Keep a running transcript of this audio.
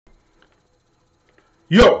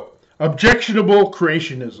Yo, Objectionable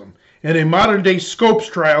Creationism. In a modern-day Scopes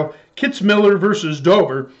trial, Kitzmiller versus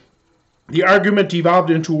Dover, the argument evolved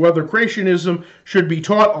into whether creationism should be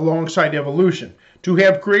taught alongside evolution. To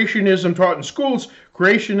have creationism taught in schools,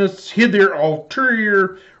 creationists hid their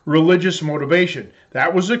ulterior religious motivation.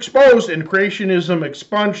 That was exposed and creationism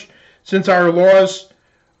expunged since our laws,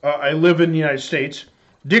 I live in the United States,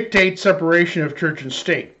 dictate separation of church and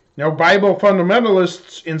state. Now, Bible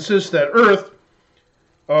fundamentalists insist that Earth,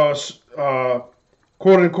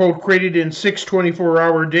 quote-unquote, created in 6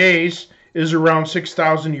 24-hour days, is around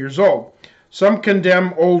 6,000 years old. Some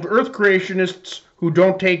condemn old Earth creationists who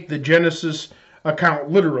don't take the Genesis account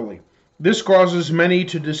literally. This causes many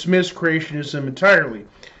to dismiss creationism entirely.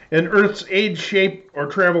 And Earth's age, shape, or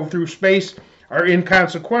travel through space are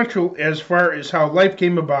inconsequential as far as how life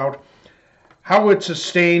came about, how it's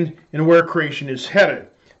sustained, and where creation is headed.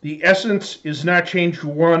 The essence is not changed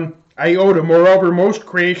one iota. Moreover, most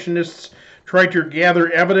creationists try to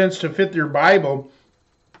gather evidence to fit their Bible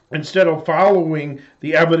instead of following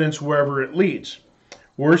the evidence wherever it leads.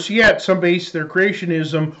 Worse yet, some base their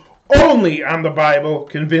creationism only on the Bible,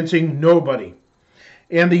 convincing nobody.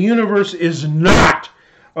 And the universe is not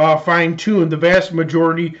fine-tuned. The vast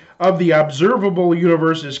majority of the observable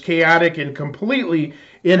universe is chaotic and completely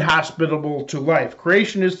inhospitable to life.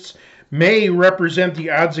 Creationists may represent the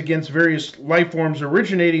odds against various life forms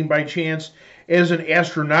originating by chance as an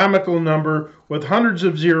astronomical number with hundreds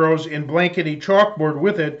of zeros and blanket a chalkboard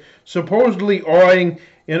with it, supposedly awing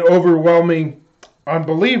and overwhelming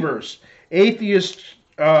unbelievers. Atheists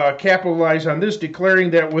capitalize on this,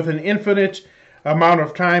 declaring that with an infinite amount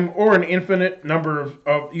of time or an infinite number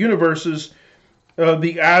of universes,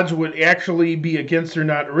 the odds would actually be against their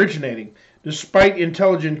not originating. Despite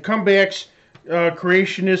intelligent comebacks,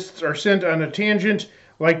 creationists are sent on a tangent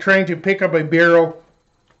like trying to pick up a barrel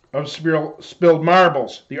of spilled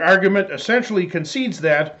marbles. The argument essentially concedes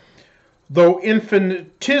that, though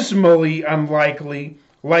infinitesimally unlikely,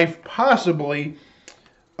 life possibly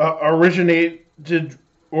originated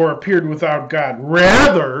or appeared without God.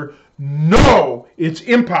 Rather, no, it's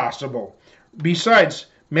impossible. Besides,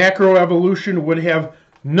 macroevolution would have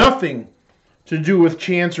nothing to do with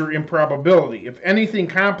chance or improbability. If anything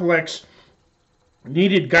complex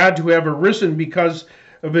needed God to have arisen because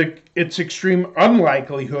of its extreme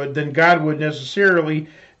unlikelihood, then God would necessarily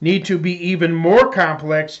need to be even more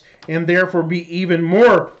complex and therefore be even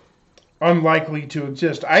more unlikely to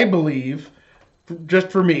exist. I believe,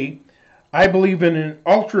 just for me, I believe in an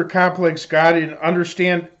ultra-complex God and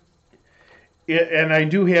I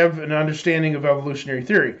do have an understanding of evolutionary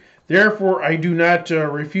theory. Therefore, I do not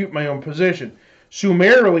refute my own position.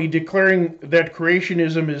 Summarily, declaring that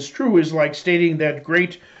creationism is true is like stating that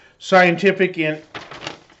great scientific and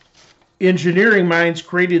engineering minds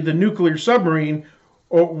created the nuclear submarine,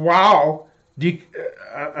 while,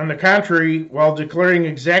 on the contrary, while declaring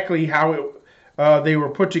exactly how they were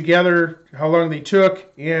put together, how long they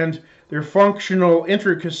took, and their functional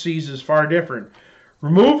intricacies is far different.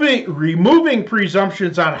 Removing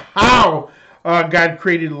presumptions on how God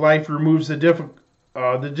created life removes the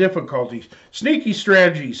difficulties. Sneaky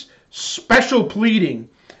strategies, special pleading,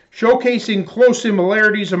 showcasing close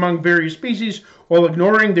similarities among various species while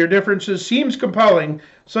ignoring their differences seems compelling,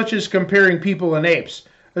 such as comparing people and apes,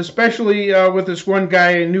 especially with this one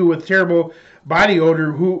guy I knew with terrible body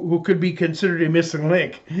odor who could be considered a missing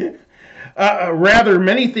link. Rather,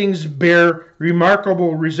 many things bear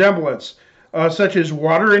remarkable resemblance, such as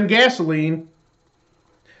water and gasoline,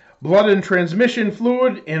 blood and transmission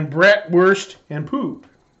fluid, and bratwurst and poop.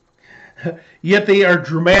 Yet they are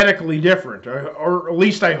dramatically different, or at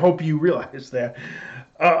least I hope you realize that.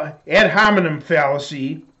 Ad hominem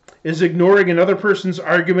fallacy is ignoring another person's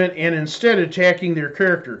argument and instead attacking their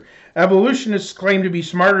character. Evolutionists claim to be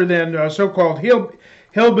smarter than so-called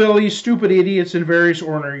hillbillies, stupid idiots, and various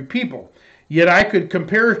ordinary people. Yet I could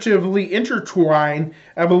comparatively intertwine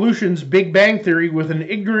evolution's Big Bang Theory with an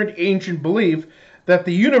ignorant ancient belief that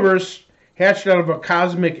the universe hatched out of a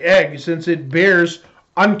cosmic egg, since it bears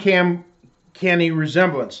uncanny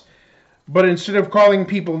resemblance. But instead of calling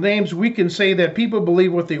people names, we can say that people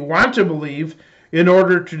believe what they want to believe in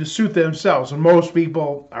order to suit themselves. And most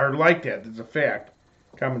people are like that. It's a fact.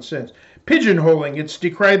 Common sense. Pigeonholing. It's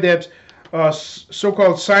decried that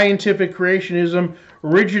so-called scientific creationism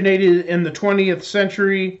originated in the 20th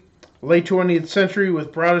century, late 20th century,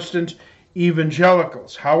 with Protestant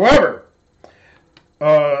evangelicals. However,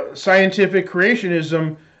 scientific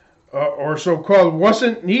creationism, or so-called, was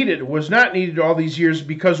not needed all these years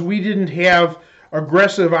because we didn't have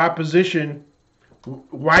aggressive opposition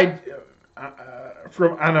on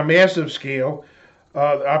a massive scale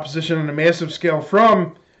opposition on a massive scale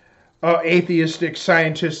from atheistic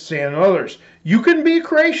scientists and others. You can be a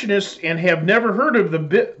creationist and have never heard of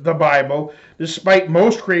the Bible, despite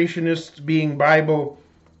most creationists being Bible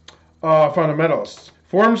fundamentalists.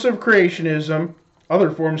 Forms of creationism,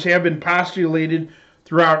 other forms, have been postulated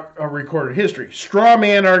throughout recorded history. Straw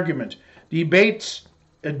man argument. Debates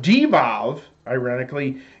devolve,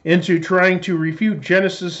 ironically, into trying to refute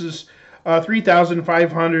Genesis's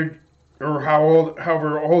 3,500, or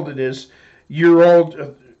however old it is, year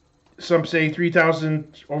old, some say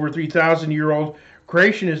 3,000, over 3,000 year old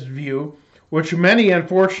creationist view, which many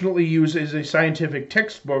unfortunately use as a scientific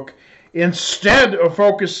textbook instead of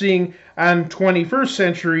focusing on 21st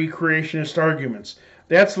century creationist arguments.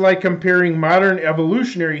 That's like comparing modern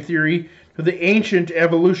evolutionary theory to the ancient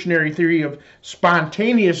evolutionary theory of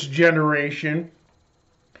spontaneous generation,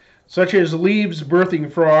 such as leaves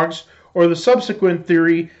birthing frogs, or the subsequent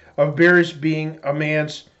theory of bears being a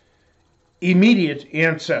man's immediate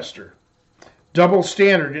ancestor. Double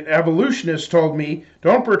standard. An evolutionist told me,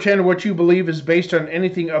 don't pretend what you believe is based on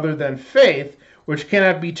anything other than faith, which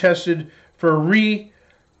cannot be tested for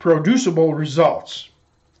reproducible results.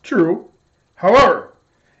 True. However,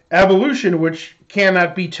 evolution, which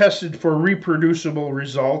cannot be tested for reproducible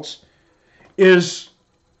results, is,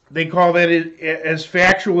 they call that as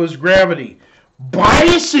factual as gravity.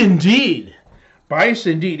 Bias indeed. Bias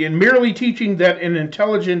indeed. And merely teaching that an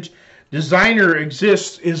intelligent designer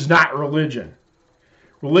exists is not religion.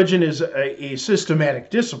 Religion is a systematic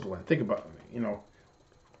discipline. Think about it,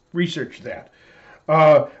 research that.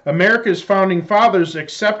 America's founding fathers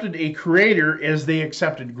accepted a creator as they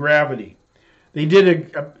accepted gravity. They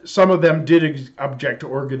did, some of them did object to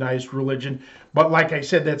organized religion, but like I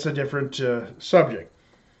said, that's a different subject.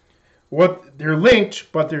 What they're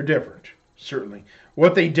linked, but they're different, certainly.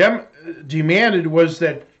 What they demanded was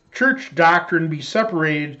that church doctrine be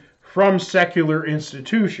separated from secular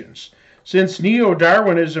institutions. Since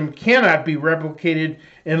neo-Darwinism cannot be replicated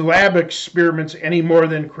in lab experiments any more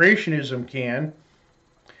than creationism can,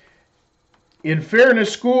 in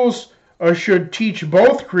fairness, schools should teach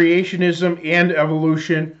both creationism and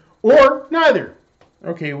evolution, or neither.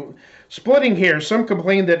 Okay, splitting hairs. Some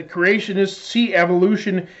complain that creationists see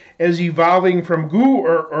evolution as evolving from goo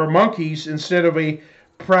or monkeys instead of a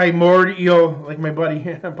primordial, like my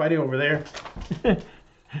buddy over there.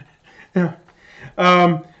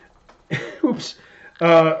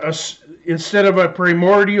 Instead of a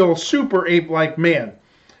primordial super ape like man.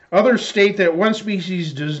 Others state that one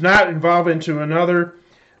species does not evolve into another.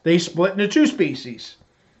 They split into two species.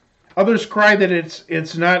 Others cry that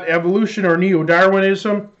it's not evolution or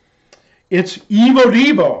neo-Darwinism. It's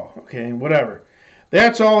Evo-Devo. Okay, whatever.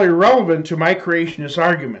 That's all irrelevant to my creationist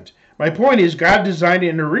argument. My point is God designed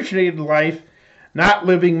and originated life, not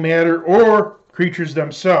living matter or creatures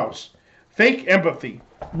themselves. Fake empathy.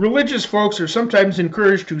 Religious folks are sometimes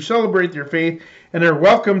encouraged to celebrate their faith and are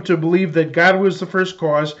welcome to believe that God was the first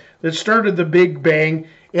cause that started the Big Bang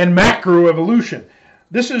and macroevolution.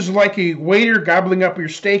 This is like a waiter gobbling up your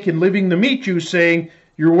steak and leaving the meat juice saying,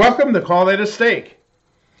 you're welcome to call that a steak.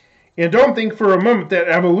 And don't think for a moment that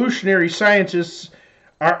evolutionary scientists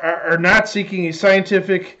are not seeking a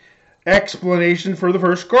scientific explanation for the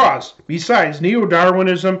first cause. Besides,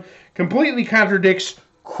 neo-Darwinism completely contradicts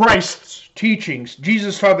Christ's teachings.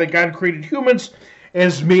 Jesus taught that God created humans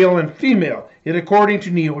as male and female. Yet according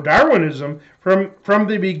to neo-Darwinism, from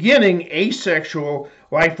the beginning, asexual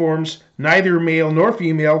life forms, neither male nor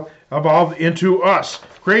female, evolved into us.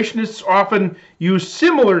 Creationists often use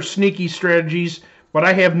similar sneaky strategies, but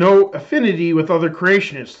I have no affinity with other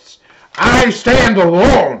creationists. I stand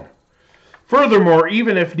alone. Furthermore,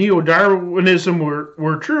 even if neo-Darwinism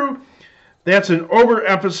were true, that's an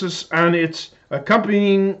overemphasis on its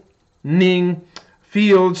accompanying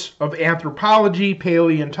fields of anthropology,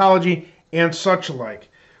 paleontology, and such like.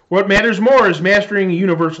 What matters more is mastering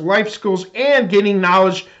universal life skills and gaining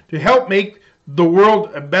knowledge to help make the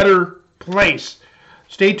world a better place.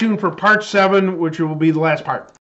 Stay tuned for part 7, which will be the last part.